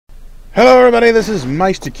Hello everybody, this is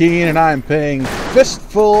Meister Keen and I'm playing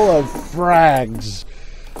Fistful of Frags.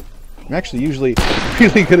 I'm actually usually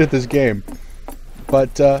really good at this game,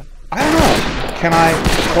 but I don't know. Can I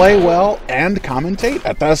play well and commentate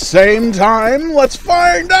at the same time? Let's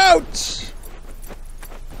find out!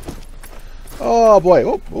 Oh boy,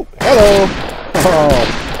 oh, hello! Oh,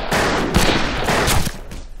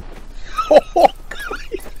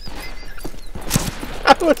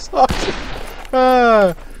 that was awesome!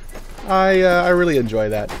 I really enjoy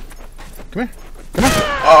that. Come here. Come on.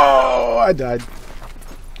 Oh, I died.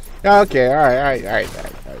 Okay, alright.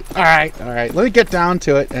 Let me get down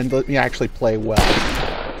to it and let me actually play well.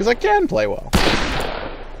 Because I can play well.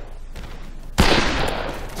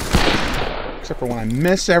 Except for when I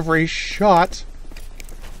miss every shot.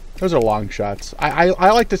 Those are long shots. I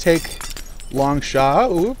like to take long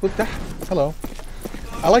shots. Ooh, what the? Hello.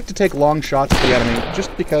 I like to take long shots at the enemy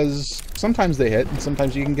just because sometimes they hit and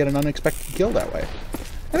sometimes you can get an unexpected kill that way.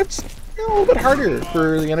 And it's a little bit harder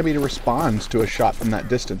for the enemy to respond to a shot from that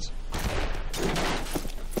distance.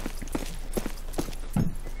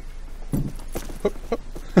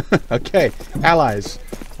 Okay, allies.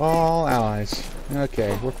 All allies.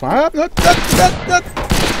 Okay, we're fine.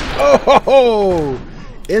 Oh,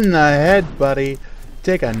 in the head, buddy.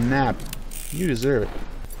 Take a nap. You deserve it.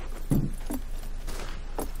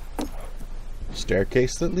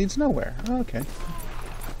 Staircase that leads nowhere. Okay.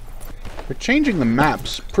 They're changing the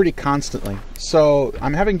maps pretty constantly, so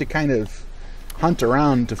I'm having to kind of hunt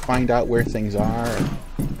around to find out where things are.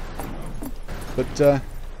 But,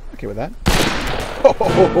 okay with that.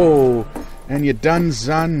 Oh, and you done,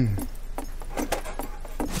 son.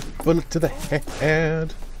 Bullet to the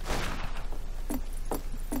head.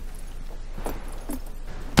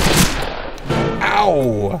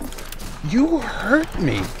 Ow! You hurt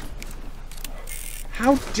me.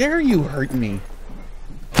 How dare you hurt me?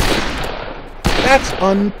 That's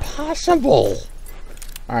impossible.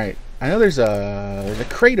 Alright, I know there's a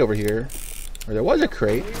crate over here. Or there was a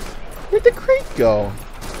crate. Where'd the crate go?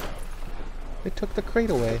 They took the crate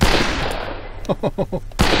away. You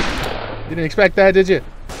didn't expect that, did you?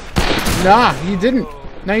 Nah, you didn't.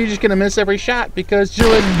 Now you're just gonna miss every shot because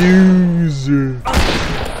you're a loser.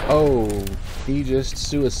 Oh, he just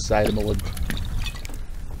suicided. Well,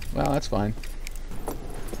 that's fine.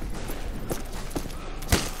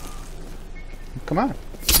 Come on.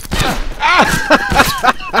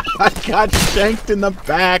 I got shanked in the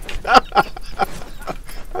back. That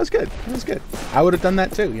was good. That was good. I would have done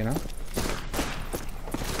that too, you know.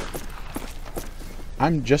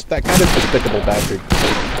 I'm just that kind of despicable bastard.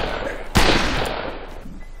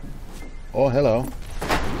 Oh, hello.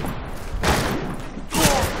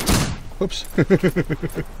 Whoops.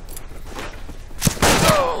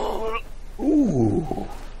 Ooh.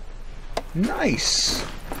 Nice.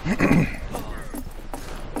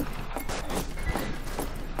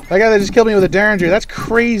 That guy that just killed me with a Derringer, that's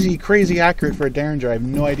crazy, crazy accurate for a Derringer. I have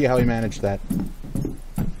no idea how he managed that.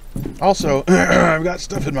 Also, I've got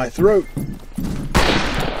stuff in my throat.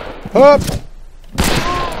 Up!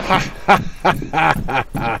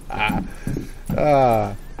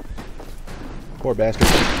 Poor bastard.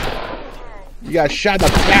 You got shot in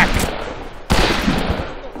the back!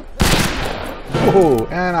 Oh,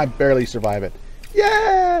 and I barely survive it.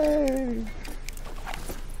 Yay!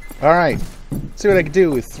 Alright. See what I can do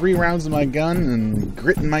with 3 rounds of my gun and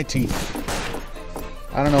grit in my teeth.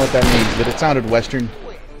 I don't know what that means, but it sounded Western.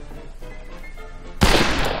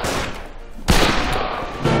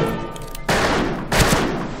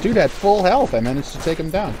 Dude had full health. I managed to take him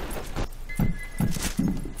down.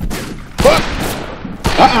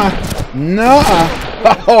 No!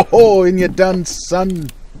 Oh, and you done, son.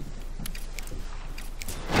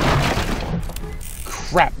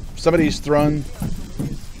 Crap. Somebody's thrown...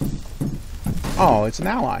 Oh, it's an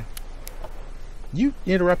ally. You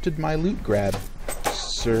interrupted my loot grab,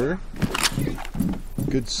 sir.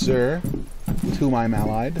 Good sir. With whom I'm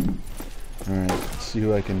allied. Alright, let's see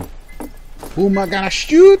who I can... Who am I gonna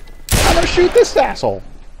shoot? I'm gonna shoot this asshole.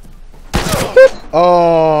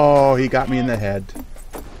 Oh, he got me in the head.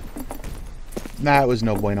 That was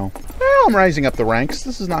no bueno. Well, I'm rising up the ranks.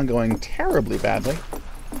 This is not going terribly badly.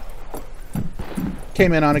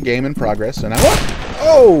 Came in on a game in progress, and I...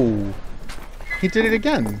 Oh! He did it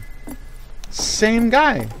again. Same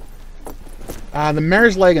guy. The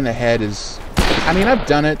mare's leg in the head is... I mean, I've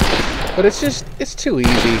done it, but it's just... It's too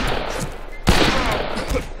easy.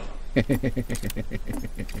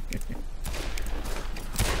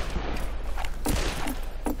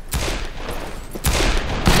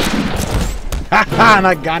 Haha, and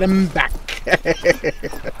I got him back.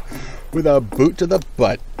 With a boot to the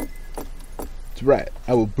butt. That's right.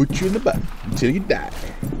 I will boot you in the butt until you die.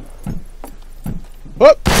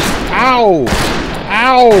 Oh! Ow!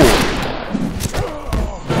 Ow!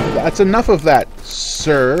 That's enough of that,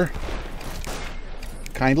 sir.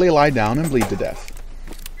 Kindly lie down and bleed to death.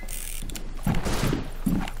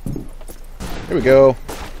 Here we go.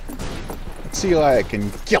 Let's see who I can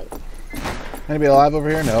kill. Anybody alive over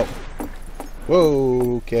here? No.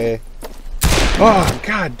 Whoa, okay. Oh,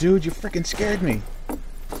 God, dude, you freaking scared me.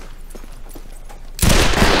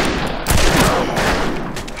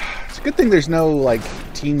 It's a good thing there's no, like,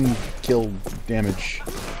 team kill damage.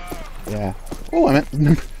 Yeah. Oh, I'm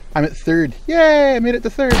at third. Yay, I made it to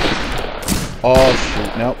third. Oh,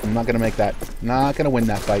 shoot. Nope, I'm not going to make that. Not going to win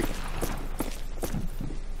that fight.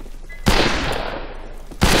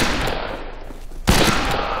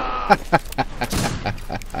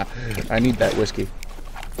 I need that whiskey.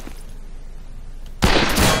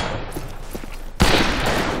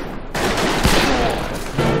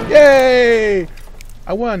 Yay!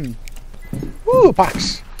 I won. Woo, a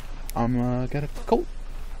box. I'm got a colt.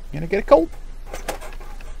 Gonna get a colt.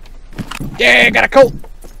 Yeah, got a colt.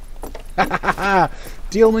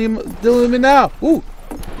 Deal me now. Ooh.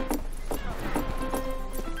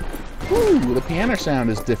 Ooh, the piano sound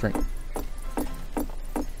is different.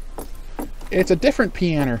 It's a different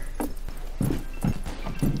piano.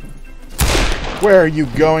 Where are you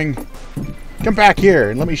going? Come back here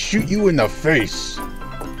and let me shoot you in the face.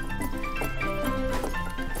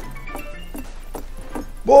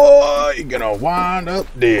 Boy, you're gonna wind up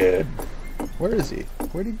dead. Where is he?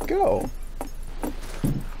 Where'd he go?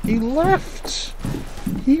 He left.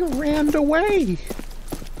 He ran away.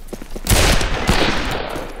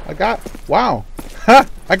 Wow. Ha!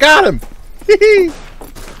 I got him. Hee.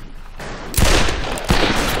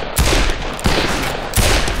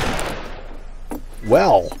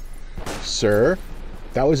 Well, sir,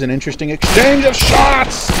 that was an interesting exchange of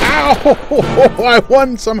shots. Ow! I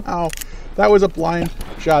won somehow. That was a blind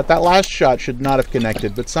shot. That last shot should not have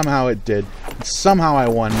connected, but somehow it did. Somehow I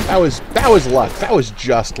won. That was luck. That was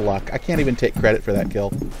just luck. I can't even take credit for that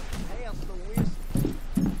kill.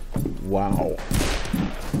 Wow.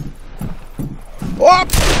 Oh!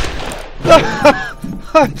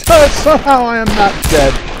 Somehow I am not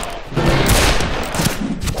dead.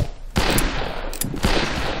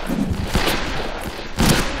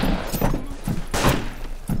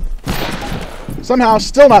 Somehow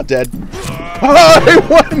still not dead. I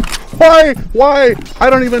won! Why? I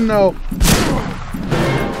don't even know.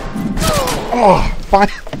 Oh, fine.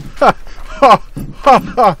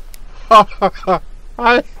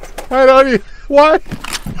 I don't even... Why?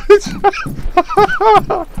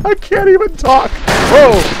 I can't even talk.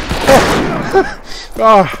 Oh.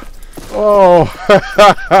 Oh.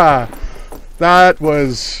 That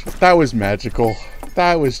was magical.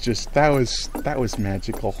 That was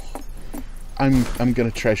magical. I'm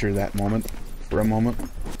gonna treasure that moment for a moment.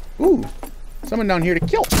 Ooh, someone down here to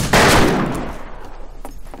kill.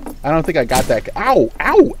 I don't think I got that. Ow!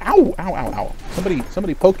 Ow! Ow! Ow! Ow! Ow!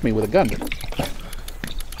 Somebody poked me with a gun.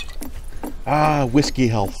 Ah, whiskey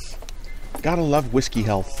health. Gotta love whiskey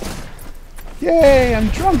health. Yay! I'm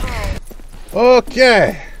drunk.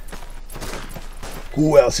 Okay.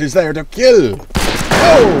 Who else is there to kill?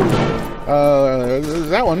 Oh!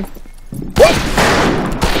 That one. What?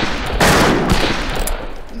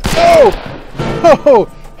 No! Oh!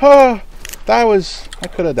 Oh! I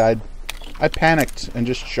could have died. I panicked and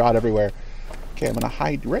just shot everywhere. Okay, I'm gonna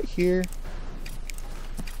hide right here.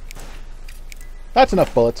 That's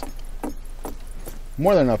enough bullets.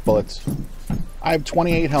 More than enough bullets. I have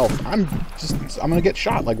 28 health. I'm gonna get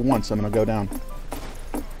shot like once. I'm gonna go down.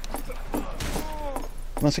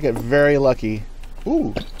 Unless I get very lucky.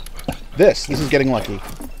 Ooh. This is getting lucky.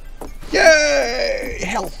 Yay!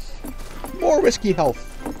 Health. More whiskey health.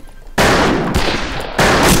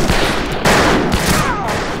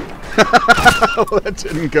 That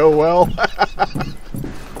didn't go well.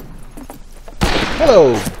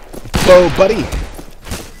 Hello, Bo buddy.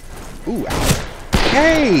 Ooh, ow.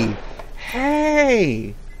 Hey!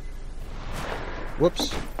 Hey!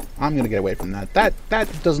 Whoops. I'm gonna get away from that. That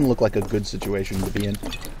doesn't look like a good situation to be in.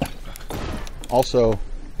 Also,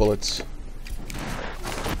 bullets.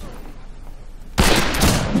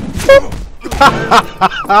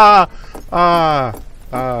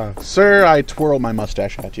 Sir, I twirl my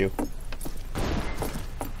mustache at you.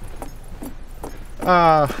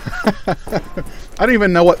 I don't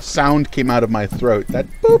even know what sound came out of my throat. That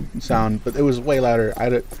boop sound, but it was way louder.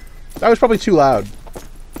 That was probably too loud.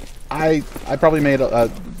 I probably made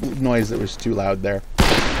a noise that was too loud there.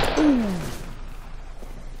 Ooh.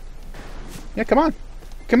 Yeah, come on.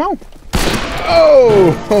 Come on.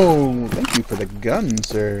 Oh, thank you for the gun,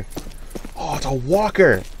 sir. Oh, it's a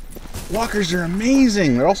walker. Walkers are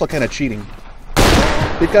amazing. They're also kind of cheating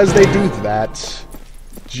because they do that.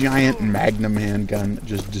 Giant Magnum handgun that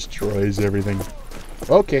just destroys everything.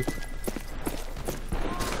 Okay.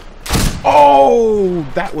 Oh,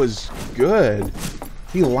 that was good.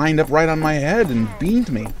 He lined up right on my head and beamed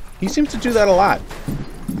me. He seems to do that a lot.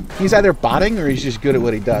 He's either botting or he's just good at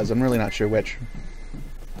what he does. I'm really not sure which.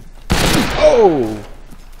 Oh!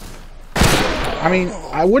 I mean,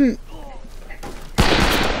 I wouldn't...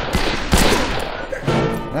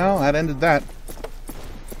 Well, that ended that.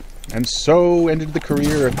 And so ended the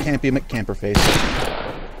career of Campy McCamperface.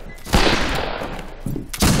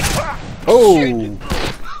 Oh!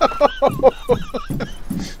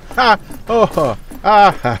 Ha! Oh!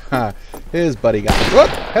 Ah! Ha! Ha! His buddy got it. Whoop!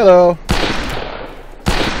 Hello!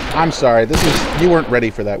 I'm sorry, this is... You weren't ready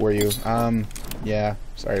for that, were you? Yeah.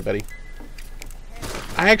 Sorry, buddy.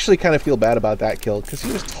 I actually kind of feel bad about that kill, because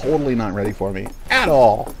he was totally not ready for me. At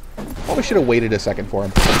all! Probably should have waited a second for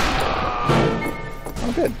him.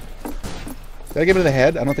 Oh, good. Did I give him in the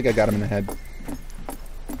head? I don't think I got him in the head.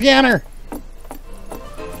 Pianer!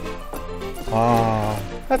 Ah,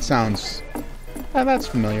 that sounds... that's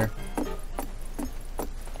familiar.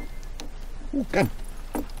 Ooh, gun.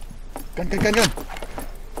 Gun, gun, gun, gun.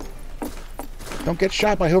 Don't get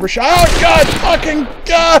shot by whoever shot. Oh, God! Fucking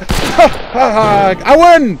God! I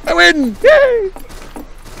win! I win! Yay!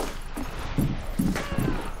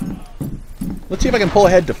 Let's see if I can pull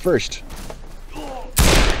ahead to first.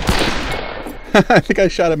 I think I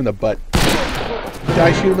shot him in the butt. Did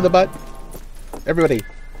I shoot him in the butt? Everybody,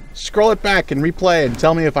 scroll it back and replay and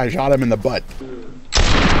tell me if I shot him in the butt.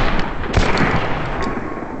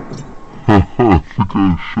 I think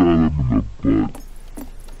I shot him in the butt.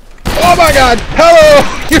 Oh my God! Hello!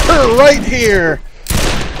 You're right here!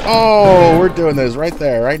 Oh, we're doing this right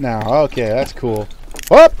there, right now. Okay, that's cool.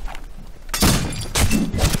 Whoop!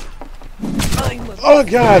 Oh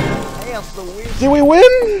God! Did we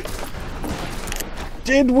win?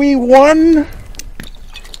 Did we won?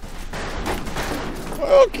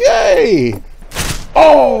 Okay!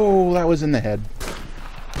 Oh, that was in the head.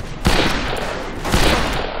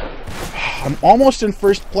 I'm almost in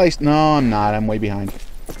first place. No, I'm not. I'm way behind.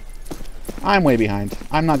 I'm way behind.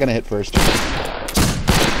 I'm not gonna hit first.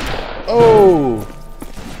 Oh!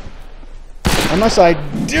 Unless I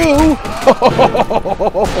do!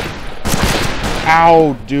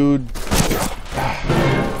 Ow, dude.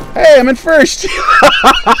 Hey, I'm in first!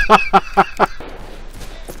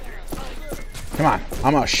 Come on,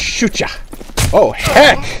 I'm gonna shoot ya! Oh,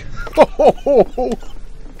 heck!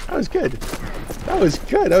 That was good. That was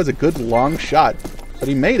good. That was a good long shot. But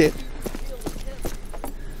he made it.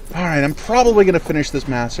 Alright, I'm probably going to finish this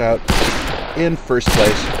match out in first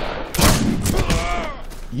place.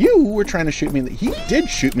 You were trying to shoot me in the... He did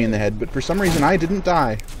shoot me in the head, but for some reason I didn't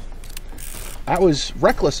die. That was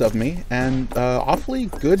reckless of me, and awfully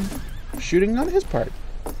good shooting on his part.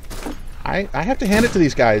 I have to hand it to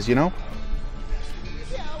these guys, you know?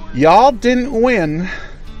 Y'all didn't win,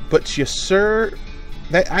 but you, sir...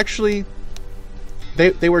 They actually...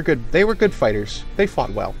 They were good. They were good fighters. They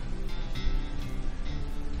fought well.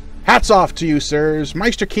 Hats off to you, sirs.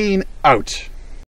 Meister Keen, out.